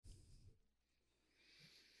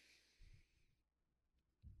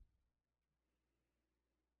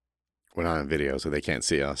We're not on video, so they can't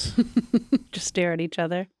see us. Just stare at each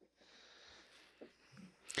other.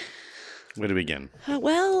 Where to begin?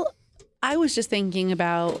 Well, I was just thinking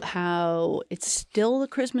about how it's still the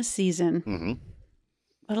Christmas season, Mm-hmm.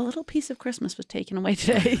 but a little piece of Christmas was taken away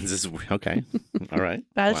today. This is okay. All right.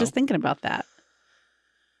 But I was just thinking about that.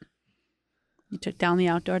 You took down the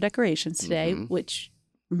outdoor decorations today, Mhm. which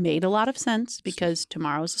made a lot of sense because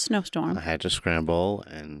tomorrow's a snowstorm. I had to scramble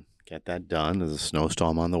and get that done. There's a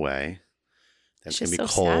snowstorm on the way. That's It's gonna be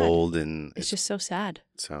just so sad. cold, and It's just so sad.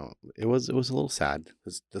 so it was a little sad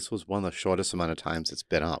because this was one of the shortest amount of times it's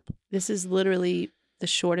been up This is literally the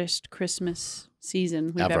shortest Christmas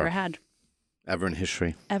season we've Ever. ever had. ever in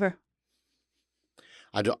history. Ever.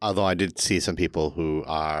 Although I did see some people who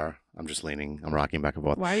are. I'm just leaning. I'm rocking back and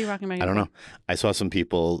forth. Why are you rocking my I don't know. I saw some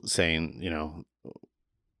people saying,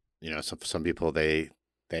 some people they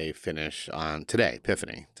finish on today,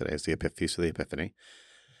 Epiphany. Today is the Feast of the Epiphany.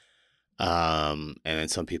 And then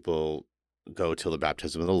some people go till the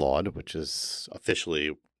baptism of the Lord, which is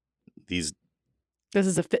officially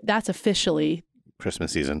That's officially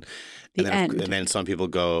Christmas season. the and end. And then some people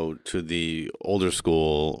go to the older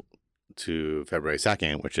school to February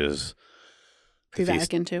 2nd, which is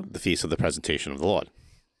Pre-Vatican II. the Feast of the Presentation of the Lord.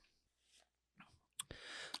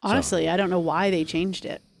 Honestly, I don't know why they changed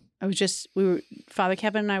it. Father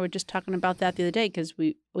Kevin and I were just talking about that the other day because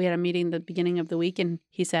we had a meeting the beginning of the week and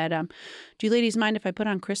he said, do you ladies mind if I put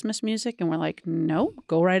on Christmas music? And we're like, no,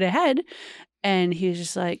 go right ahead. And he was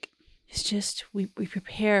just like, it's just, we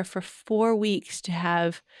prepare for 4 weeks to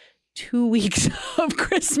have 2 weeks of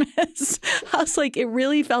Christmas. I was like, it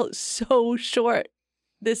really felt so short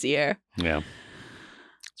this year. Yeah.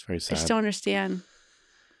 It's very I sad. just don't understand.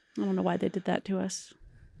 I don't know why they did that to us.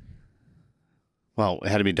 Well, it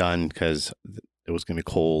had to be done because it was going to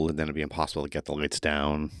be cold and then it'd be impossible to get the lights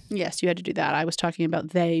down. Yes, you had to do that. I was talking about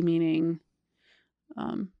they, meaning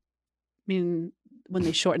when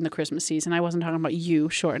they shortened the Christmas season. I wasn't talking about you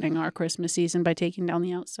shortening our Christmas season by taking down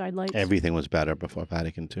the outside lights. Everything was better before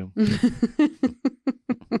Vatican II.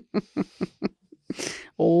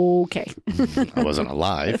 Okay. I wasn't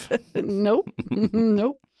alive. Nope.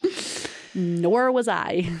 Nope. Nor was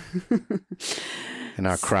I. And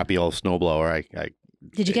our crappy old snowblower,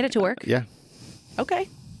 Did you get it to work? Yeah, Okay.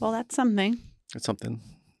 Well, that's something. it's something.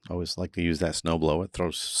 I always like to use that snowblower. It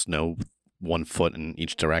throws snow 1 foot in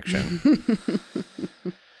each direction.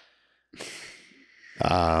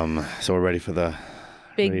 So we're ready for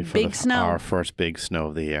Big snow. Our first big snow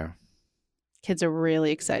of the year. Kids are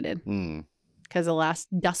really excited Mm. because the last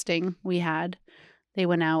dusting we had, they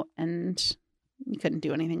went out and you couldn't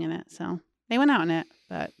do anything in it. So they went out in it,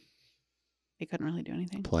 but they couldn't really do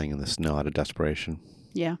anything. Playing in the snow out of desperation.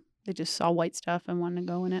 Yeah. They just saw white stuff and wanted to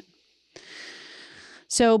go in it.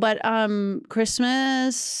 So, but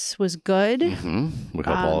Christmas was good. Hmm. We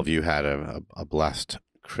hope all of you had a blessed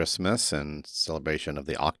Christmas and celebration of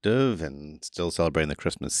the octave and still celebrating the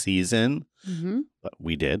Christmas season. Mm-hmm. But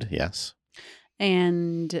we did, yes.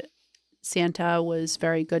 And Santa was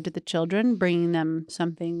very good to the children, bringing them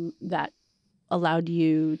something that allowed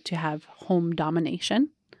you to have home domination.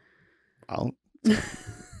 Well,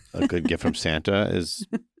 a good gift from Santa is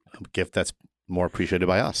a gift that's more appreciated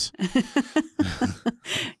by us.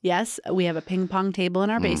 Yes, we have a ping pong table in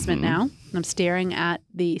our basement Mhm. now. And I'm staring at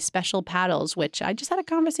the special paddles, which I just had a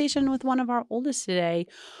conversation with one of our oldest today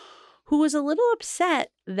who was a little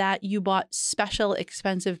upset that you bought special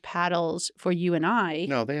expensive paddles for you and I.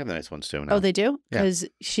 No, they have nice ones too now. Oh, they do? Yeah. Because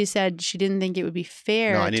she said she didn't think it would be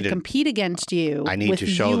fair No, I need to to- compete against you. I need with to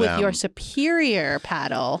show you with them- your superior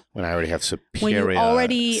paddle. When I already have When superior you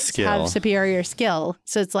already skill. have superior skill.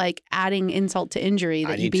 So it's like adding insult to injury I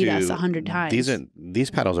that you need beat to- us 100 times.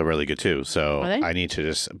 These paddles are really good too. So Are they? I need to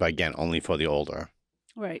just, but again, only for the older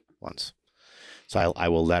Right. ones. So I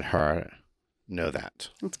will let her know that.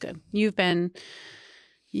 That's good. You've been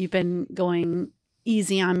going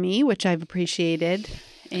easy on me, which I've appreciated.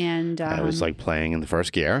 And I was like playing in the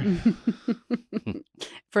first gear.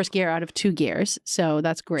 first gear out of 2 gears. So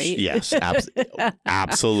that's great. Yes,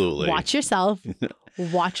 absolutely. Watch yourself.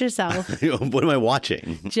 Watch yourself. What am I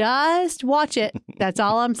watching? Just watch it. That's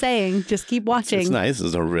all I'm saying. Just keep watching. It's nice.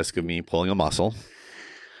 There's a risk of me pulling a muscle.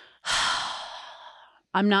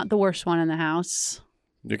 I'm not the worst one in the house.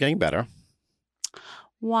 You're getting better.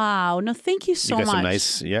 Wow. No, thank you so you got much. some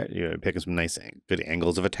nice, yeah, you're picking some nice, good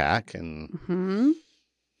angles of attack, and Hmm.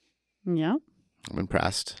 Yeah. I'm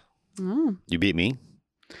impressed. Oh. You beat me.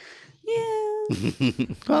 Yeah.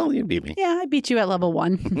 Well, you beat me. Yeah, I beat you at level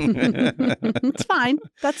 1. It's fine.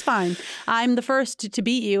 That's fine. I'm the first to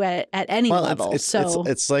beat you at any level.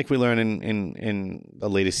 It's like we learn in the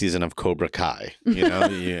latest season of Cobra Kai. You know,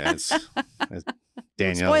 it's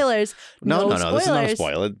Daniel. Spoilers. No. Spoilers. This is not a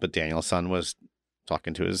spoiler. But Daniel's son was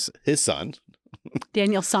talking to his son.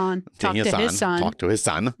 Daniel's son talked to his son. Talked to his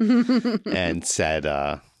son and said,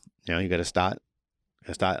 you got to start.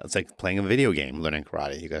 It's like playing a video game, learning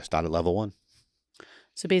karate. You got to start at level 1.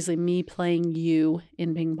 So basically, me playing you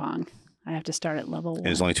in ping pong. I have to start at level 1. And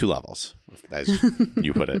there's only 2 levels, as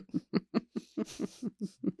you put it.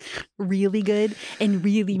 Really good and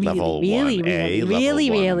really, level really, 1A, really, level really,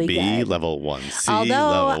 1B, really good. level 1C,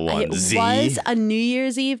 Although level 1Z. it was a New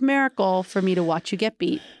Year's Eve miracle for me to watch you get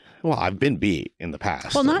beat. Well, I've been beat in the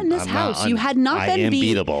past. Well, not in this house. You had not been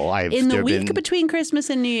beat. Unbeatable. In the week between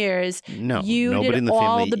Christmas and New Year's, no, you nobody did in the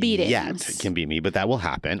all family the beatings. yet can beat me, but that will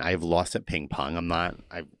happen. I've lost at ping pong.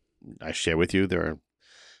 I share with you, there are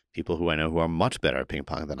people who I know who are much better at ping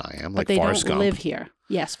pong than I am, like Forrest Gump. They don't live here.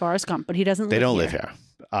 Yes, Forrest Gump, but he doesn't live here. They don't live here.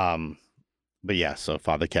 But yeah, so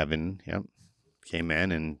Father Kevin came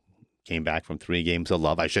in and came back from 3 games of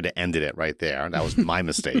love. I should have ended it right there. That was my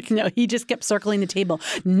mistake. No, he just kept circling the table.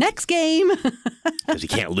 Next game. Because he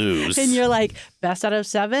can't lose. And you're like, best out of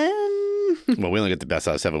 7? Well, we only got the best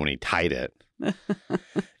out of 7 when he tied it.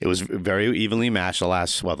 It was very evenly matched. The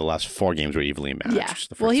last 4 games were evenly matched. Yeah.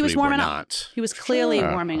 The first Well, he was 3 were warming up. not. He was clearly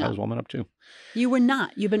warming up. I was warming up too. You were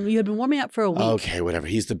not. You had been warming up for a week. Okay, whatever.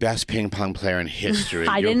 He's the best ping pong player in history.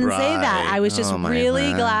 I didn't say that. I was just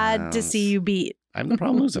really glad to see you beat. I have no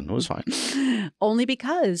problem losing. It was fine. Only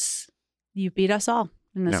because you beat us all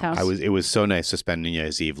in this house. It was so nice to spend New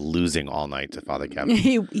Year's Eve losing all night to Father Kevin.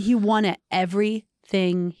 He won at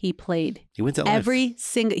everything he played. He wins at life.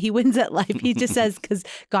 He wins at life. He just says because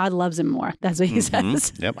God loves him more. That's what he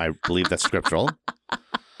says. Yep, I believe that's scriptural.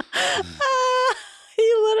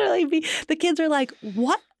 He literally the kids are like,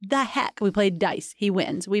 what the heck? We played dice. He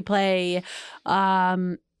wins. We play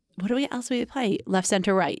what else do we play? Left,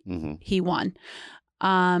 center, right. Mm-hmm. He won.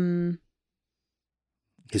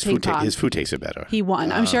 His food tasted better. He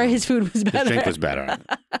won. I'm sure his food was better. His drink was better.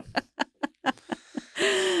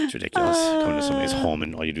 It's ridiculous. Coming to somebody's home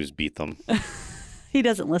and all you do is beat them. He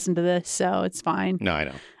doesn't listen to this, so it's fine. No, I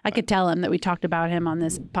know. I could tell him that we talked about him on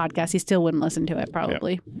this podcast. He still wouldn't listen to it,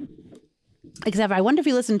 probably. Yep. Except I wonder if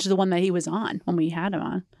he listened to the one that he was on when we had him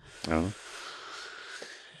on. Oh.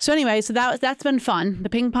 So anyway, so that's been fun. The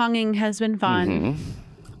ping ponging has been fun.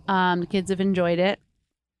 Mm-hmm. The kids have enjoyed it.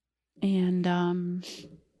 And I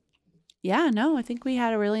think we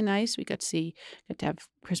had a really nice. We got to have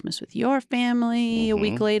Christmas with your family a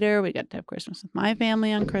week later. We got to have Christmas with my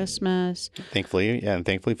family on Christmas. Thankfully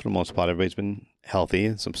for the most part, everybody's been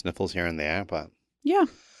healthy. Some sniffles here and there, but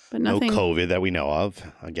but nothing. No COVID that we know of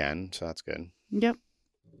again, so that's good. Yep.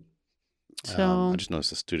 So I just noticed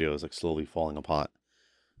the studio is like slowly falling apart.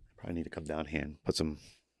 I probably need to come down here and put some.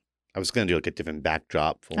 I was going to do like a different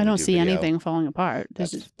backdrop. I don't see anything falling apart.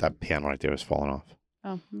 That panel right there is falling off.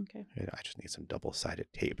 Oh, okay. I just need some double-sided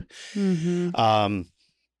tape. Mm-hmm.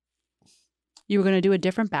 You were going to do a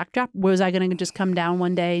different backdrop? Was I going to just come down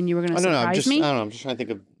one day and you were going to surprise me? I don't know. I'm just trying to think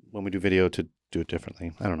of when we do video to do it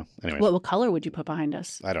differently. I don't know. Anyway. What color would you put behind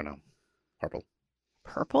us? I don't know. Purple.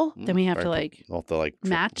 Purple? Then we have to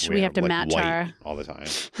match. We have to match our all the time.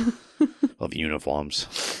 Of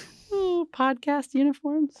uniforms. Oh, podcast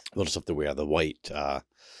uniforms. We'll just have to wear the white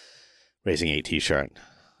Raising 8 t-shirt.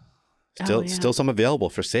 Still some available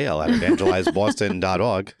for sale at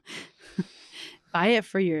evangelizeboston.org. Buy it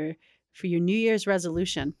for your New Year's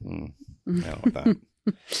resolution. I don't know about that.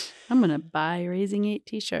 I'm going to buy Raising 8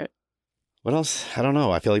 t-shirt. What else? I don't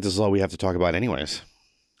know. I feel like this is all we have to talk about anyways.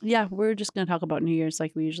 Yeah, we're just going to talk about New Year's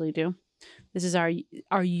like we usually do. This is our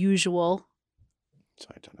usual. So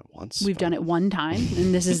I've done it once. We've done it one time,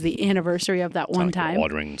 and this is the anniversary of that one time.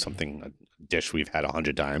 Ordering something, a dish we've had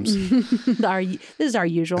 100 times. This is our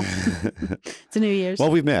usual. It's a New Year's. Well,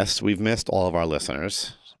 we've missed all of our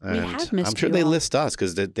listeners. And we have missed I'm sure they list us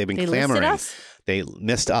because they've been clamoring. Us? They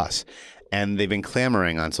missed us, and they've been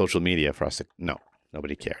clamoring on social media for us to. No,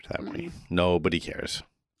 nobody cared that way. Nobody cares.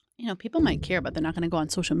 People might care, but they're not going to go on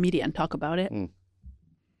social media and talk about it.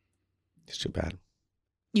 It's too bad.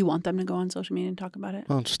 You want them to go on social media and talk about it?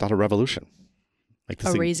 Well, just start a revolution.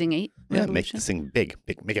 Raising 8 revolution? Yeah, make this thing big.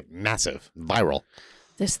 Make it massive, viral.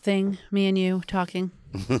 This thing, me and you talking.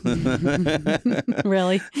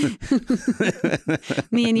 Really?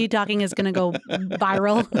 Me and you talking is going to go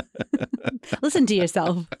viral. Listen to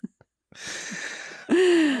yourself.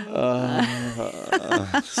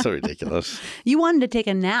 So ridiculous. You wanted to take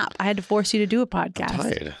a nap. I had to force you to do a podcast. I'm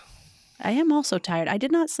tired. I am also tired. I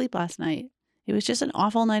did not sleep last night. It was just an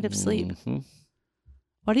awful night of sleep. Mm-hmm.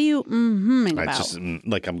 What are you about? It's just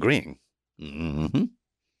like I'm agreeing. Mm-hmm.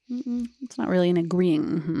 It's not really an agreeing.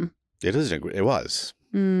 Mm-hmm. It is. It was.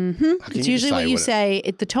 Mm-hmm. It's usually what you say.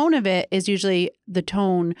 The tone of it is usually the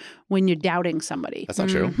tone when you're doubting somebody. That's not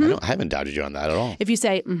true. I haven't doubted you on that at all. If you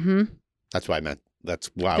say, that's what I meant.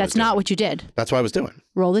 That's why. That's not what you did. That's what I was doing.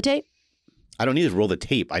 Roll the tape. I don't need to roll the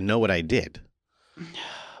tape. I know what I did.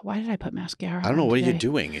 Why did I put mascara? I don't know. What today? are you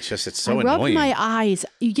doing? It's just, it's so I annoying. rubbed my eyes.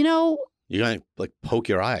 You know. You're going to like poke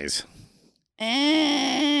your eyes. All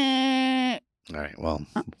right. Well.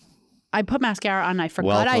 I put mascara on. I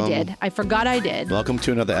forgot I did. Welcome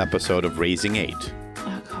to another episode of Raising 8.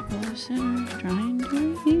 A couple of sinners trying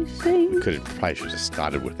to be saved. Probably should have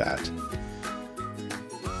started with that.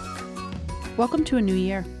 Welcome to a new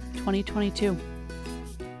year, 2022.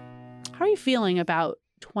 How are you feeling about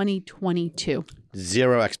 2022?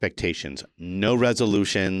 Zero expectations, no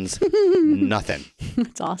resolutions, nothing.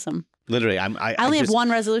 That's awesome. Literally, I only have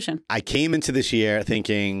one resolution. I came into this year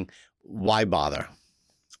thinking, why bother?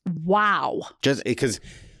 Wow. Just because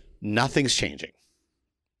nothing's changing.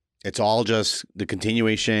 It's all just the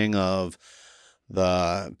continuation of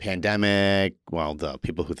the pandemic. Well, the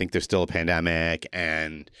people who think there's still a pandemic,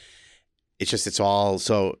 and it's all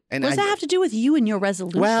so. And what does that have to do with you and your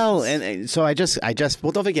resolutions? Well, and so I just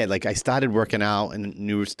well, don't forget, like I started working out and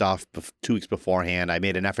new stuff 2 weeks beforehand. I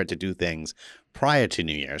made an effort to do things prior to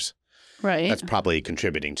New Year's. Right. That's probably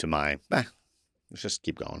contributing to my. Let's just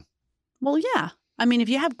keep going. Well, yeah. I mean, if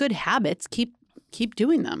you have good habits, keep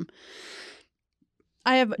doing them.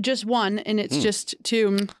 I have just one, and it's just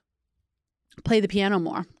to play the piano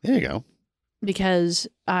more. There you go. Because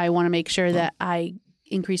I want to make sure that I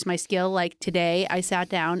increase my skill. Like today, I sat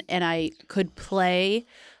down and I could play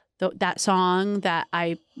that song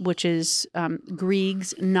which is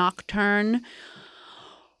Grieg's Nocturne,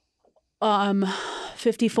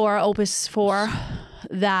 54, Opus 4.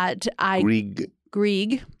 That I Grieg.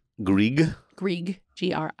 Grieg,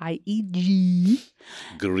 G-R-I-E-G.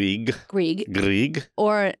 Grieg.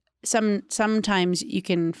 Or sometimes you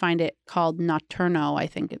can find it called Notturno, I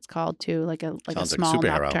think it's called too, like a small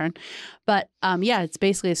nocturne. But it's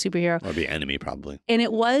basically a superhero. Or the enemy probably. And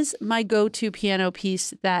it was my go-to piano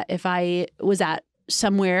piece that if I was at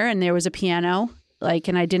somewhere and there was a piano,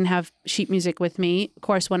 and I didn't have sheet music with me. Of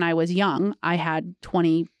course, when I was young, I had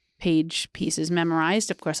 20-page pieces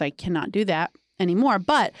memorized. Of course, I cannot do that anymore.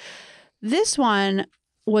 But this one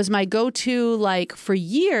was my go-to, for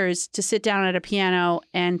years, to sit down at a piano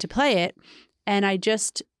and to play it. And I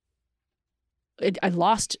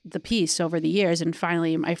lost the piece over the years. And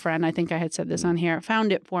finally, my friend, I think I had said this on here,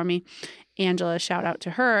 found it for me. Angela, shout out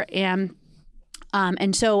to her. And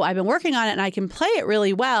so I've been working on it, and I can play it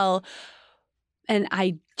really well. And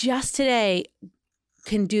I just today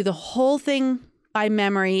can do the whole thing by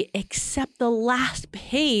memory, except the last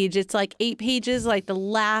page. It's 8 pages, the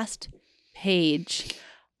last page.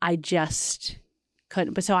 I just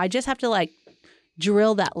couldn't. But so I just have to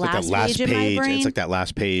drill that last page in my brain. It's like that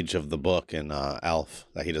last page of the book in Elf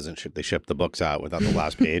that he doesn't ship. They ship the books out without the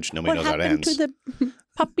last page. Nobody knows how it ends. What happened to the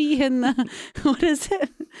puppy and what is it?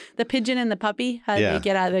 The pigeon and the puppy? How do they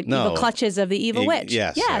get out of the evil clutches of the evil witch?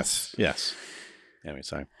 Yes. Anyway,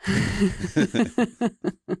 sorry.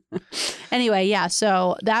 Anyway, yeah.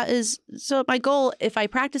 So my goal, if I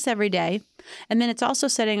practice every day, and then it's also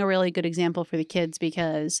setting a really good example for the kids,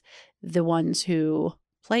 because the ones who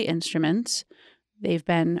play instruments, they've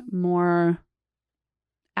been more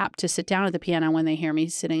apt to sit down at the piano when they hear me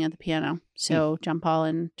sitting at the piano. So John Paul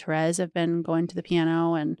and Therese have been going to the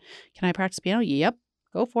piano, and can I practice piano? Yep,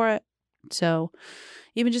 go for it. So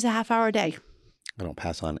even just a half hour a day. I don't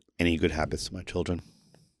pass on any good habits to my children.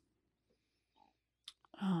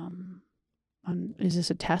 Is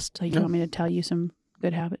this a test? You want me to tell you some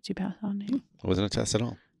good habits you pass on? It wasn't a test at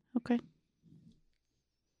all. Okay.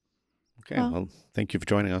 Well, thank you for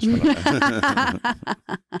joining us.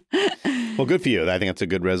 Well, good for you. I think that's a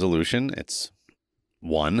good resolution. It's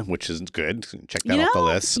one, which is good. Check that off the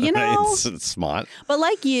list. It's smart. But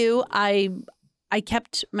like you, I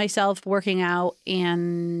kept myself working out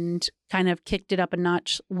and kind of kicked it up a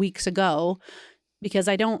notch weeks ago, because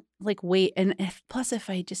I don't wait. And plus, if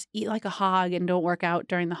I just eat like a hog and don't work out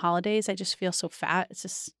during the holidays, I just feel so fat. It's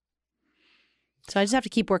just, so I just have to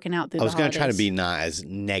keep working out through the holidays. I was going to try to be not as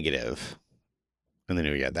negative in the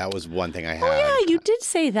new year. That was one thing I had. Oh, yeah, you did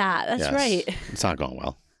say that. That's right. It's not going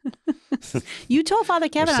well. You told Father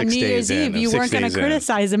Kevin on New Year's Eve you weren't going to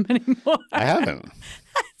criticize him anymore. I haven't.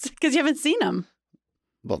 Because you haven't seen him.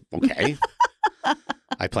 Well, okay.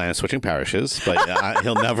 I plan on switching parishes, but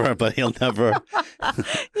he'll never.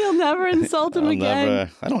 You'll never insult him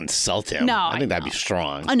again. I don't insult him. No, I think that'd know. be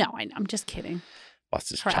strong. Oh no, I'm just kidding. Busts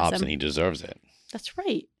his Harass chops him. and he deserves it. That's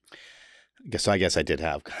right. I guess I did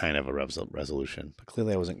have kind of a resolution, but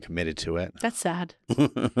clearly I wasn't committed to it. That's sad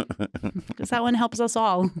because that one helps us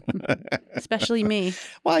all, especially me.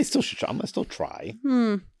 Well, I still should. I'm gonna still try.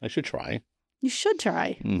 I should try. You should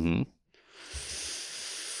try. Mm-hmm.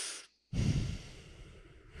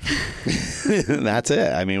 That's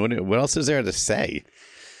it. I mean, what else is there to say?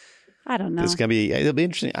 I don't know. It'll be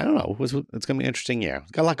interesting. I don't know. It's going to be an interesting year.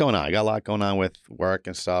 Got a lot going on. I got a lot going on with work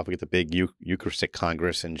and stuff. We get the big Eucharistic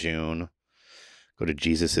Congress in June. Go to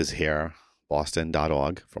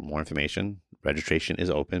JesusIsHere.Boston.org for more information. Registration is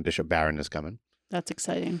open. Bishop Barron is coming. That's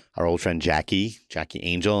exciting. Our old friend Jackie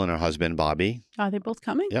Angel, and her husband Bobby. Are they both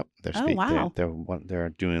coming? Yep. Wow. They're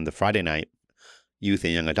doing the Friday night youth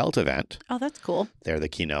and young adult event. Oh, that's cool. They're the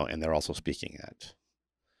keynote, and they're also speaking at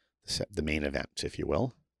the main event, if you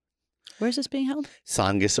will. Where's this being held?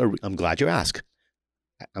 Sangus. I'm glad you asked.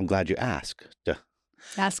 I'm glad you asked.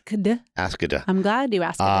 Asked. Asked. I'm glad you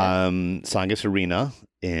asked. Sangus Arena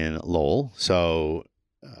in Lowell. So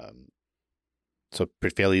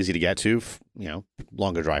fairly easy to get to.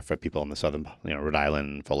 Longer drive for people in the southern, Rhode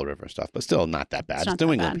Island, Fall River stuff, but still not that bad. It's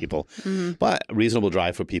New England people, but reasonable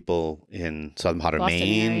drive for people in southern part of Boston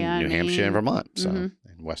Maine, area, New Hampshire, and Vermont. So Mhm.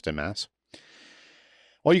 and Western Mass.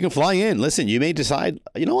 Or you can fly in. Listen, you may decide.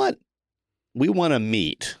 You know what? We want to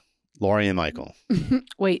meet Lori and Michael.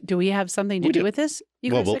 Wait, do we have something to We do do. with this?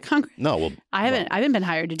 You Well, guys at Congress? No, well, I haven't been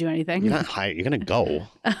hired to do anything. you're not hired. You're going to go.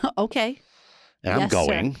 Okay. And I'm Yes, sir.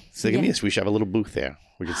 going. So give me Yeah. this. We should have a little booth there.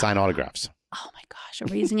 We can sign autographs. Oh my gosh, a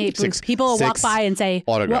Raising 8 Six- booth. People will walk six by and say,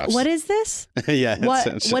 autographs. what is this? Yeah.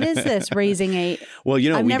 What is this, Raising 8? Well,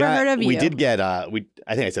 I've never heard of We you. did get. I think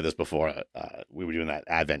I said this before. We were doing that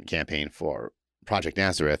Advent campaign for Project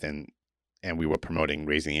Nazareth, and we were promoting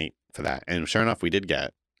Raising 8 for that. And sure enough, we did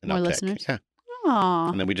get an More uptick. listeners? Yeah. Aw.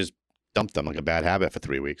 And then we just dumped them like a bad habit for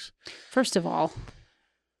 3 weeks. First of all,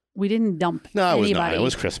 we didn't dump No, it was anybody. not. It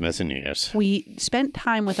was Christmas and New Year's. We spent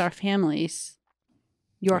time with our families.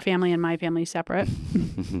 Your family and my family separate.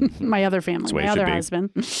 My other That's family, the way my it should other be. husband.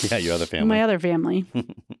 Yeah, your other family. My other family.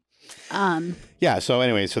 Yeah. So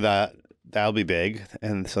anyway, so that'll be big,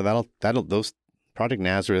 and so that'll those Project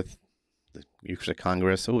Nazareth, the Eucharistic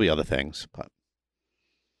Congress, there will be other things, but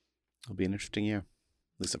it'll be an interesting year.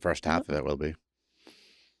 At least the first half of it will be.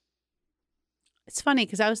 It's funny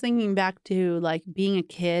because I was thinking back to like being a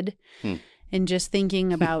kid and just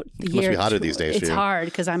thinking about the It must year. be harder these days for It's you. hard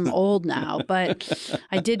because I'm old now, but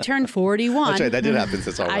I did turn 41. That's right. That did happen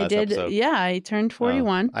since our I last did. episode. Yeah, I turned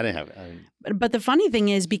 41. I didn't have. But the funny thing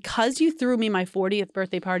is, because you threw me my 40th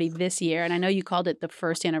birthday party this year, and I know you called it the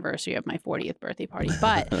first anniversary of my 40th birthday party,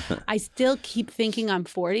 but I still keep thinking I'm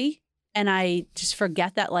 40. And I just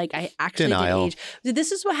forget that, like, I actually Denial. did age.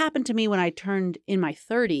 This is what happened to me when I turned in my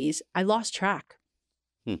 30s. I lost track.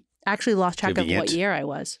 Actually lost track of what Convenient. year I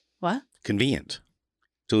was. What? Convenient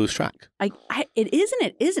to lose track. It isn't.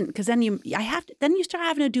 It isn't because then you start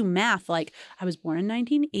having to do math. Like I was born in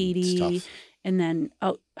 1980, It's tough. and then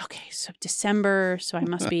so December. So I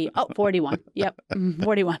must be 41. Yep,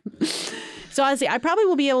 41. So honestly, I probably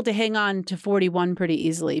will be able to hang on to 41 pretty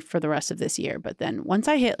easily for the rest of this year. But then once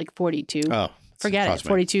I hit like 42, forget it. trust me.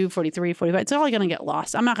 42, 43, 45. It's all going to get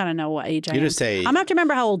lost. I'm not going to know what age I am. You just say. I'm going to have to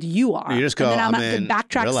remember how old you are. You just go. And then I'm I'm going to in. have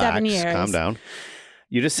to backtrack Relax, 7 years. Calm down.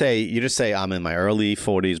 You just say I'm in my early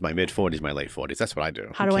 40s, my mid 40s, my late 40s. That's what I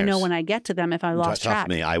do. How do I know when I get to them if I lost Trust track?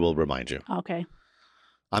 me, I will remind you. Okay.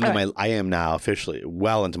 I am now officially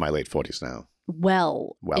well into my late 40s now.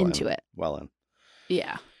 Well into in. it. Well in.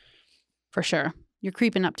 Yeah, for sure. You're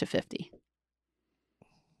creeping up to 50.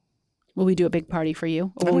 Will we do a big party for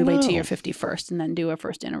you? Or will we wait till you're 50 first and then do our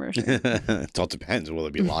first anniversary? It all depends. Will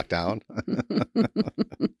it be locked down?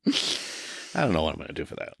 I don't know what I'm going to do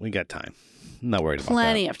for that. We got time. I'm not worried about that.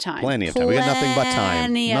 Plenty of time. Plenty of time. We got nothing but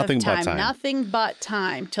time. Nothing but time. Nothing but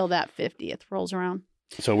time till that 50th rolls around.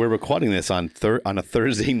 So we're recording this on a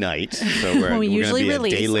Thursday night. So we're, When we we're usually going to be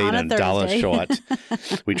a day release late on a and a dollar Thursday.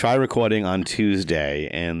 short. We tried recording on Tuesday,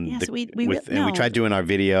 and Yes, we tried doing our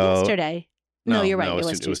video yesterday. No, you're right. No, it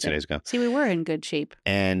was 2 days ago. See, we were in good shape.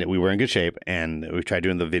 And we were in good shape, and we tried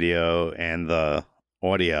doing the video and the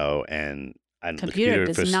audio, and the Computer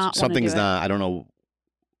does not wanna something's do it. not. I don't know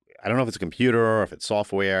if it's a computer or if it's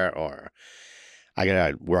software, or I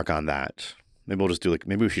gotta work on that. Maybe we'll just do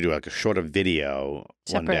maybe we should do like a shorter video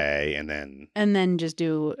one Separate. day, and then just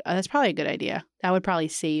do. That's probably a good idea. That would probably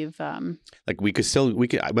save. like we could.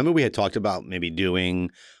 I remember we had talked about maybe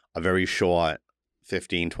doing a very short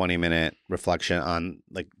 15, 20-minute reflection on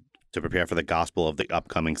like to prepare for the gospel of the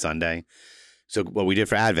upcoming Sunday. So what we did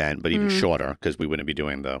for Advent, but even shorter because we wouldn't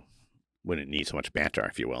need so much banter,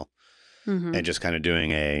 if you will. And just kind of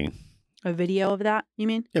doing a video of that, you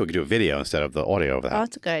mean? Yeah, we could do a video instead of the audio of that. Oh,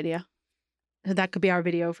 that's a good idea. That could be our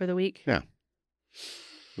video for the week. Yeah.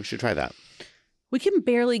 We should try that. We can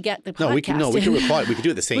barely get the podcast. We can record. We could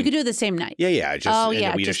do it the same. We could do it the same night. Yeah.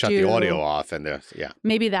 We just shut the audio off and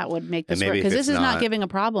Maybe that would make this work because this is not giving a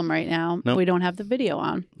problem right now. Nope. We don't have the video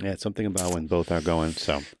on. Yeah, it's something about when both are going.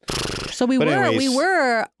 So we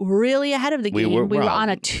were really ahead of the game. We were on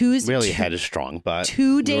a Tuesday. Really ahead is strong, but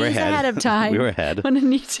 2 days ahead of time. We were ahead when it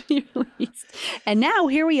needs to be released. And now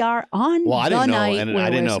here we are on the night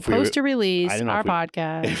where we're supposed to release our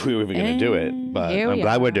podcast. If we were even going to do it, but I'm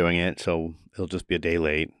glad we're doing it. So it'll just be a day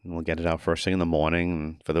late, and we'll get it out first thing in the morning.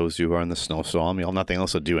 And for those of you who are in the snowstorm, you'll have nothing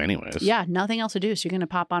else to do anyways. Yeah, nothing else to do. So you're going to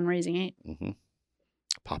pop on Raising 8.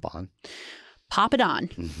 Pop on. Pop it on.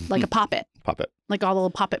 Like a poppet. Poppet. Like all the little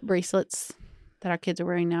poppet bracelets that our kids are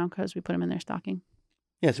wearing now because we put them in their stocking.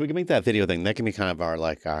 Yeah, so we can make that video thing. That can be kind of our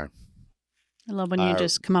I love when you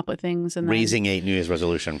just come up with things and Raising 8 New Year's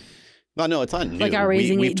resolution. No, it's not new. Like our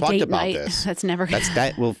Raising 8 we've talked date about night. this. That's never going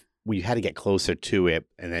to we had to get closer to it,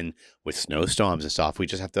 and then with snowstorms and stuff, we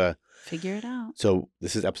just have to figure it out. So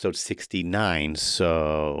this is episode 69.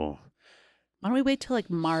 So why don't we wait till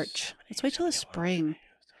like March? Let's wait till the spring.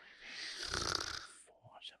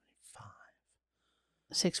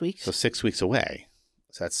 6 weeks. So 6 weeks away.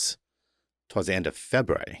 So that's towards the end of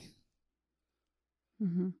February,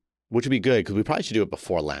 which would be good because we probably should do it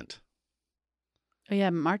before Lent. Oh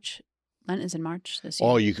yeah, March. Lent is in March this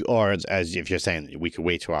year. Or as if you're saying, we could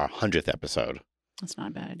wait to our 100th episode. That's not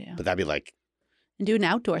a bad idea. But that'd be like, and do an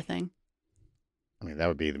outdoor thing. I mean, that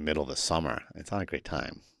would be the middle of the summer. It's not a great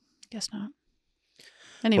time. Guess not.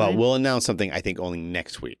 Anyway, well, we'll announce something. I think only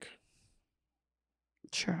next week.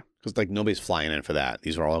 Sure. Because like nobody's flying in for that.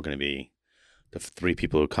 These are all going to be the 3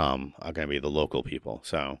 people who come are going to be the local people.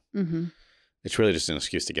 So it's really just an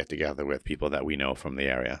excuse to get together with people that we know from the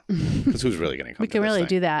area. Because who's really going to come? We can really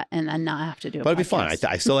do that and then not have to do it. But it'd be fun.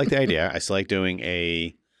 I still like the idea. I still like doing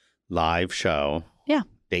a live show. Yeah.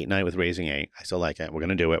 Date night with Raising 8. I still like it. We're going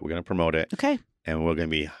to do it. We're going to promote it. Okay. And we're going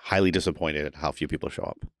to be highly disappointed at how few people show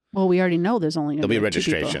up. Well, we already know there's only going to be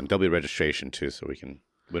registration. There'll be registration too, so we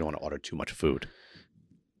don't want to order too much food.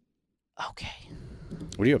 Okay.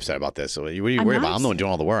 What are you upset about this? What are you worried about? I'm the one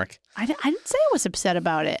doing all the work. I didn't say I was upset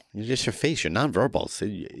about it. You're just your face, your nonverbals.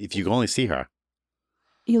 If you can only see her.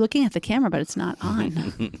 You're looking at the camera, but it's not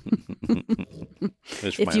on.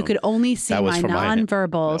 If you could only see my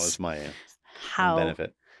nonverbals, that was my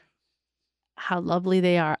benefit. How lovely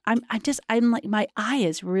they are. I'm like, my eye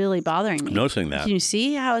is really bothering me. I'm noticing that. Can you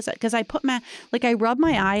see how is that? Because I put I rub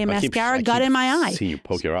my eye and mascara got in my eye. See you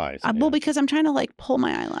poke your eyes. Well, because I'm trying to like pull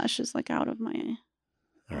my eyelashes like out of my eye.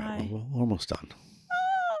 All right, well, we're almost done.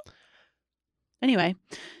 Anyway,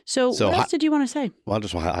 so what else did you want to say? Well, I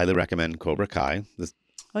just highly recommend Cobra Kai.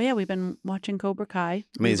 Oh yeah, we've been watching Cobra Kai.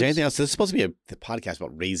 I mean, is there anything else? This is supposed to be the podcast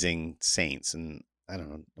about raising saints, and I don't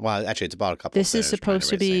know. Well, actually, it's about a couple. This is supposed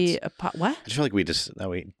to be what? I just feel like we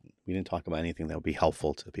didn't talk about anything that would be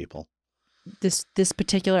helpful to people. This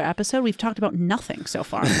particular episode, we've talked about nothing so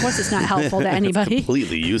far. Of course, it's not helpful to anybody. It's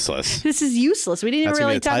completely useless. This is useless. We didn't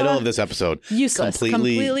really talk about the title of this episode. Useless.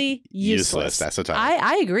 Completely useless. That's the title.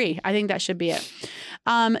 I agree. I think that should be it.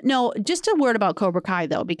 No, just a word about Cobra Kai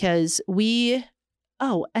though, because and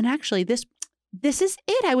actually this is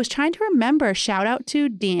it. I was trying to remember. Shout out to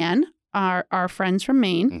Dan, our friends from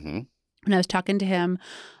Maine. When I was talking to him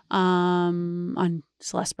on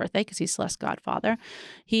Celeste's birthday, because he's Celeste's godfather,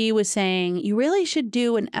 he was saying, you really should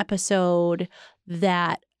do an episode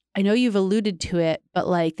that, I know you've alluded to it, but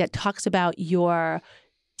like that talks about your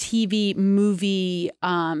TV movie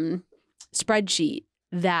spreadsheet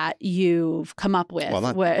that you've come up with.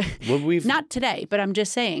 Well, not today, but I'm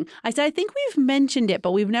just saying. I said, I think we've mentioned it,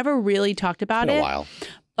 but we've never really talked about it. A while.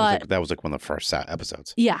 But that was like one of the first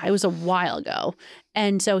episodes. Yeah, it was a while ago.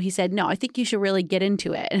 And so he said, no, I think you should really get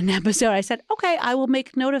into it in an episode. I said, okay, I will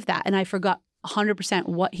make note of that. And I forgot 100%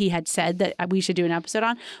 what he had said that we should do an episode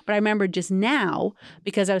on. But I remember just now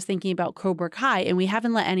because I was thinking about Cobra Kai and we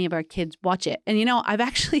haven't let any of our kids watch it. And, I've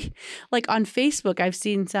actually, like on Facebook, I've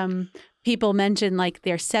seen some people mention like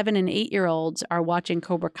their 7 and 8 year olds are watching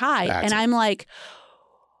Cobra Kai. And I'm like,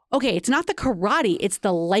 okay, it's not the karate, it's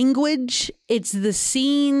the language, it's the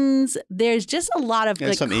scenes. There's just a lot of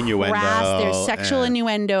There's some innuendo, there's sexual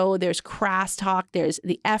innuendo, there's crass talk, there's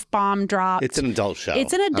the F-bomb drop. It's an adult show.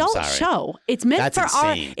 It's an adult show. It's meant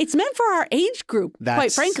it's meant for our age group,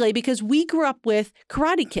 quite frankly, because we grew up with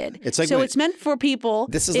Karate Kid. It's like it's meant for people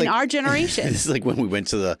in our generation. This is like when we went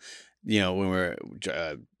to the when we were,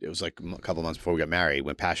 it was like a couple of months before we got married,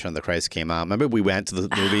 when Passion of the Christ came out. Remember we went to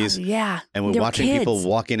the movies? Yeah. And we're watching people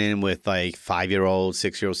walking in with like 5-year-olds,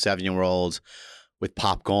 6-year-olds, 7-year-olds with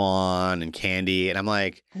popcorn and candy. And I'm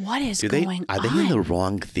like, what is going on? Are they in the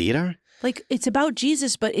wrong theater? Like, it's about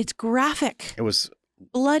Jesus, but it's graphic. It was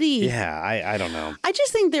bloody. Yeah, I don't know. I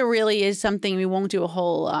just think there really is something. We won't do a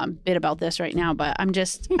whole bit about this right now, but I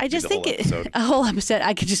just think a whole episode.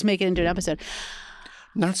 I could just make it into an episode.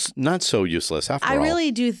 Not so useless after all. I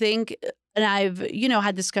really do think, and I've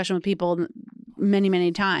had discussion with people many,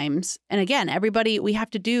 many times. And again, everybody, we have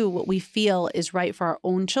to do what we feel is right for our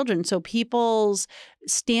own children. So people's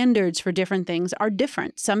standards for different things are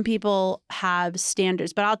different. Some people have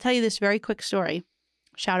standards, but I'll tell you this very quick story.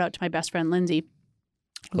 Shout out to my best friend Lindsay.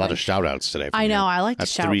 A lot of shout outs today. I know. I like to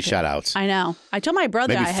shout. That's 3 shout outs. I know. I told my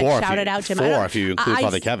brother I had shouted out to him. 4 if you include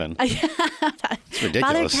Father Kevin. It's ridiculous.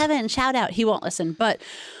 Father Kevin, shout out. He won't listen. But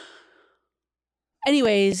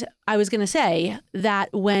anyways, I was going to say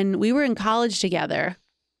that when we were in college together,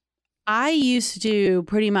 I used to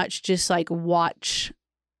pretty much just like watch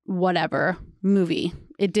whatever movie.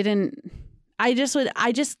 I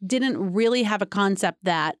just didn't really have a concept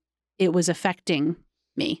that it was affecting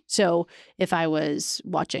me. So if I was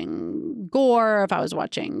watching gore, if I was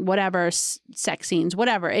watching whatever, sex scenes,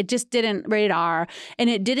 whatever, it just didn't rated R, and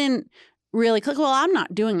it didn't really click. Well, I'm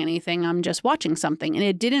not doing anything. I'm just watching something. And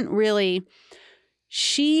it didn't really.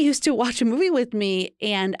 She used to watch a movie with me,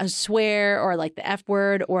 and a swear or like the F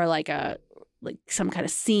word or like some kind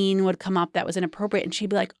of scene would come up that was inappropriate, and she'd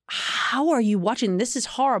be like, "How are you watching? This is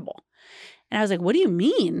horrible." And I was like, "What do you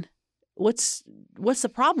mean? What's the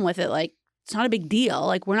problem with it? Like, it's not a big deal.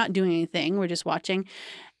 Like, we're not doing anything. We're just watching."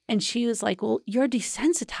 And she was like, "Well, you're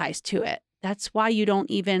desensitized to it. That's why you don't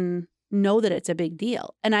even know that it's a big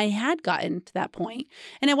deal." And I had gotten to that point.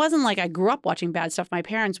 And it wasn't like I grew up watching bad stuff. My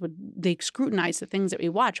parents they scrutinize the things that we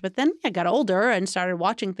watch. But then I got older and started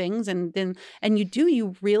watching things. And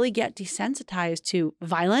you really get desensitized to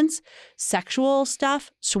violence, sexual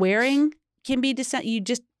stuff, swearing can be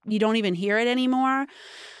you don't even hear it anymore.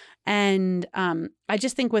 And I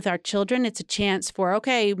just think with our children, it's a chance for,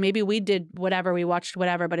 okay, maybe we did whatever, we watched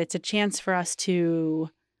whatever, but it's a chance for us to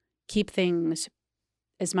keep things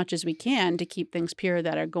as much as we can, to keep things pure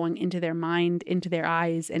that are going into their mind, into their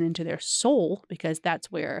eyes, and into their soul, because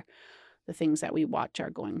that's where the things that we watch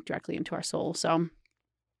are going directly into our soul. So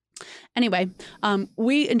anyway,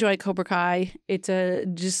 we enjoy Cobra Kai. It's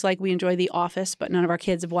just like we enjoy The Office, but none of our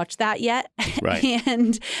kids have watched that yet. Right.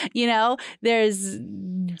 And, there's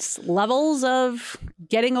levels of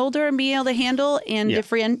getting older and being able to handle and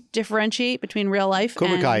differentiate between real life.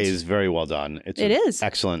 Cobra Kai is very well done. It is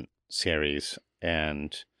excellent series.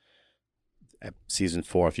 And season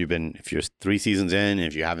 4, if you're 3 seasons in,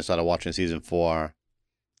 if you haven't started watching season 4,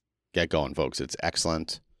 get going, folks. It's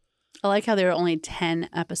excellent. I like how there are only 10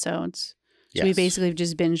 episodes. So we basically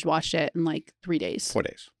just binge watched it in like 3 days. 4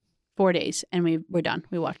 days. 4 days. And we're done.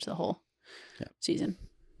 We watched the whole season.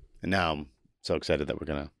 And now I'm so excited that we're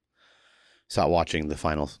going to start watching the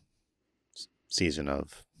final season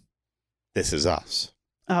of This Is Us.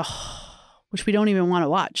 Oh, which we don't even want to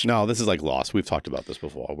watch. No, this is like Lost. We've talked about this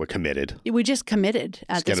before. We're committed. We just committed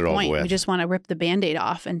at this point. Over with. We just want to rip the Band-Aid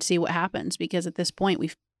off and see what happens, because at this point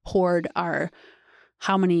we've poured our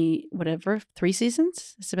how many, 3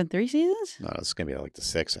 seasons? Has it been 3 seasons? No, it's going to be like the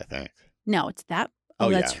 6th, I think. No, it's that. Oh,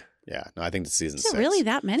 that's... Yeah. No, I think the season's 6. Is it really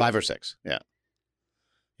that many? 5 or 6. Yeah.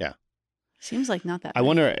 Yeah. Seems like not that many. I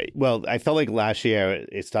wonder, well, I felt like last year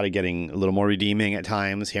it started getting a little more redeeming at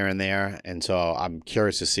times here and there. And so I'm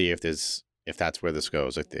curious to see if that's where this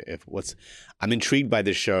goes. I'm intrigued by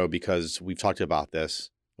this show because we've talked about this.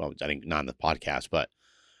 Well, I think not on the podcast, but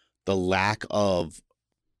the lack of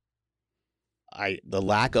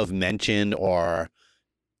mention, or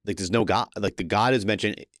like there's no God. Like the God is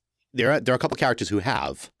mentioned. There are a couple characters who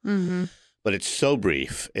have, but it's so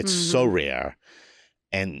brief. It's so rare,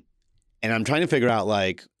 and I'm trying to figure out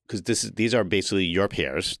because these are basically your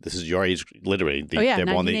peers. This is your age, literally. They're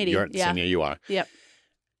born the same year you are. Yep.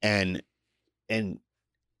 And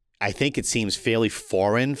I think it seems fairly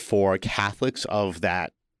foreign for Catholics of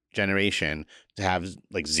that generation to have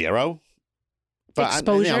like zero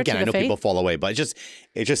exposure. Again, to I know faith. People fall away, but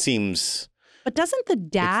it just seems. But doesn't the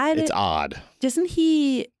dad? It's odd. Doesn't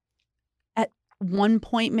he? one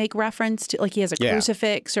point make reference to, like he has a Yeah.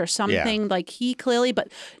 crucifix or something. Like he clearly,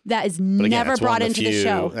 but that is never that's brought into the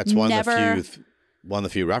show. That's one of the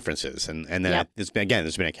few references, and then Yep. there's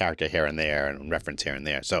been a character here and there and reference here and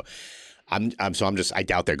there. So I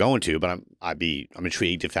doubt they're going to, but I'm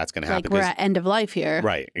intrigued if that's going to happen. Like we're at end of life here.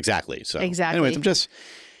 Right, exactly. So Exactly. anyways,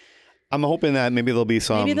 I'm hoping that maybe there'll be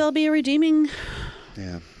some. Maybe there'll be a redeeming.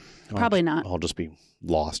 Yeah. Probably not. I'll just be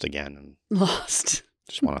lost again and Lost.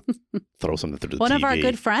 just want to throw something through the One TV. of our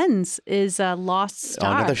good friends is a lost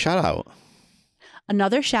star. Another shout out.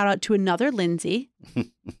 Another shout out to another Lindsay.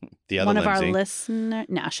 The other one of Lindsay. our listeners.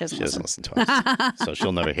 No, she doesn't listen to us. So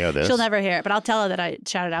she'll never hear this. She'll never hear it, but I'll tell her that I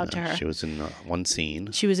shouted out to her. She was in one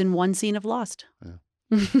scene. She was in one scene of Lost.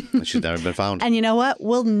 And she's never been found. And you know what?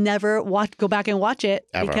 We'll never go back and watch it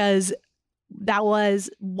Ever. because that was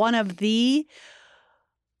one of the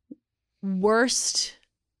worst.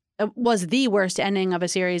 Was the worst ending of a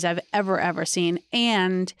series I've ever seen,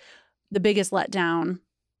 and the biggest letdown.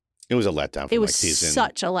 It was a letdown. From It was like season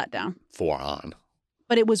such a letdown. 4 on.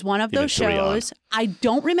 But it was one of Even those 3 on. shows. I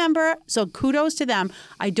don't remember. So kudos to them.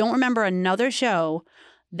 I don't remember another show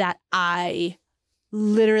that I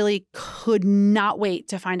literally could not wait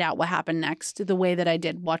to find out what happened next the way that I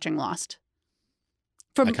did watching Lost.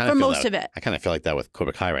 For most of it. I kind of feel like that with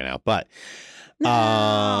Cobra Kai right now, but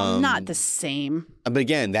No, not the same. But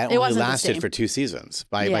again, that It only wasn't the lasted same. for 2 seasons.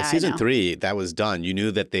 By Yeah, I season know. 3, that was done. You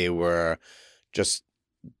knew that they were just.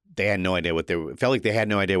 They had no idea what they were. It felt like they had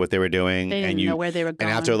no idea what they were doing. They didn't know where they were going.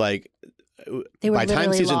 And after like, They were by the time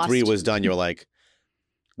literally season 3 lost. was done, you're like,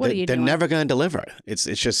 What are you they're doing? never going to deliver. It's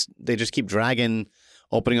just they just keep dragging,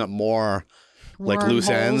 opening up more like loose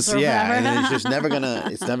Wormholes ends. or Yeah, whatever. and it's just never gonna.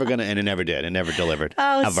 It's never gonna, and it never did. It never delivered.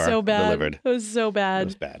 Oh, it was ever so bad. delivered. It was so It bad.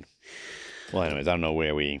 was bad. Well, anyways, I don't know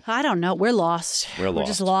where we. I don't know. We're lost. We're We're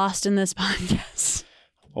just lost. lost in this podcast.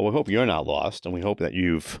 Well, we hope you're not lost, and we hope that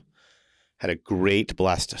you've had a great,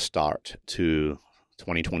 blessed start to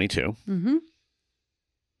 2022. Mm-hmm.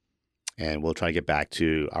 And we'll try to get back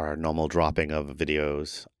to our normal dropping of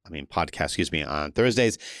podcast, on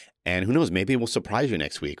Thursdays. And who knows, maybe we'll surprise you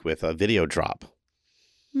next week with a video drop.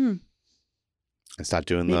 Hmm. And start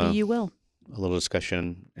doing Maybe you will. a little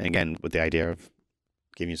discussion, and again, with the idea of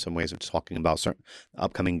giving you some ways of talking about certain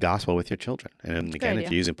upcoming gospel with your children. And again, if idea.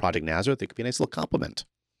 you're using Project Nazareth, it could be a nice little compliment.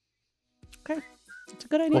 Okay. It's a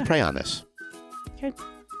good idea. We'll pray on this. I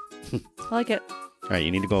like it. All right,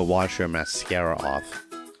 you need to go wash your mascara off.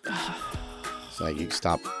 So you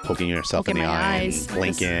stop poking yourself in Poking the my eye eyes. and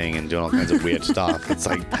blinking and doing all kinds of weird stuff. It's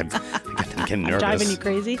like I'm getting nervous. Driving you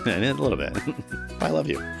crazy. A little bit. I love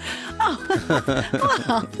you.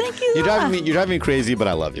 Oh, thank you. You're driving me crazy, but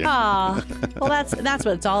I love you. Aw. Well, that's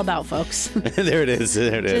what it's all about, folks. There it is.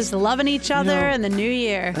 There it is. Just loving each other in the new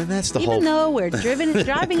year. And that's the Even whole. though we're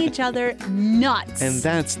driving each other nuts. And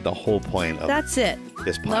that's the whole point of That's it.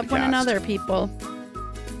 this podcast. Love one another, people.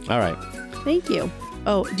 All right. Thank you.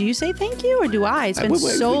 Oh, do you say thank you or do I? It's been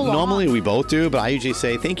so long. Normally we both do, but I usually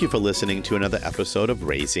say thank you for listening to another episode of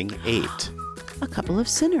Raising 8. A couple of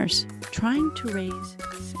sinners trying to raise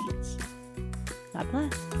saints. God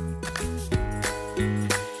bless.